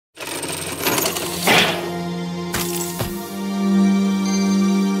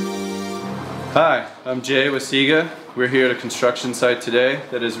Hi, I'm Jay with SIGA. We're here at a construction site today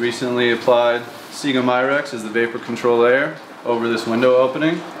that has recently applied SIGA Majrex as the vapor control layer over this window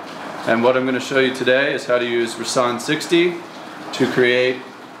opening. And what I'm going to show you today is how to use Rissan 60 to create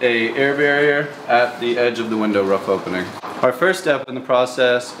an air barrier at the edge of the window rough opening. Our first step in the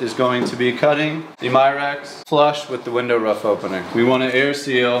process is going to be cutting the Majrex flush with the window rough opening. We want to air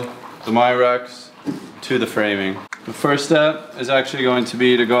seal the Majrex to the framing. The first step is actually going to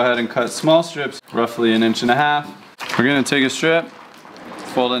be to go ahead and cut small strips, roughly 1.5 inches. We're going to take a strip,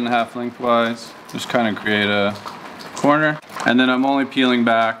 fold it in half lengthwise, just kind of create a corner, and then I'm only peeling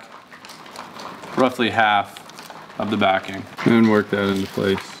back roughly half of the backing and work that into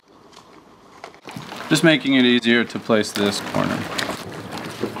place. Just making it easier to place this corner.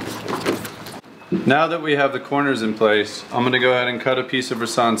 Now that we have the corners in place, I'm going to go ahead and cut a piece of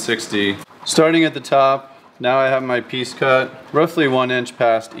Rissan 60. Starting at the top, now I have my piece cut roughly 1 inch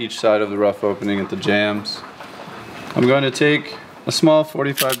past each side of the rough opening at the jambs. I'm going to take a small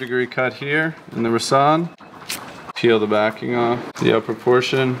 45-degree cut here in the Rissan, peel the backing off, the upper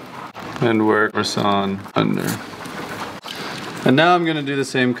portion, and work Rissan under. And now I'm going to do the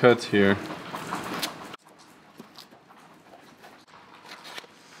same cuts here.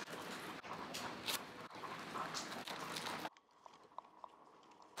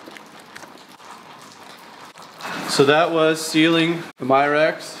 So that was sealing the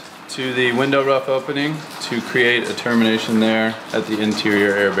Majrex to the window rough opening to create a termination there at the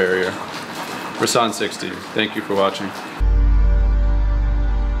interior air barrier. Rissan 60. Thank you for watching.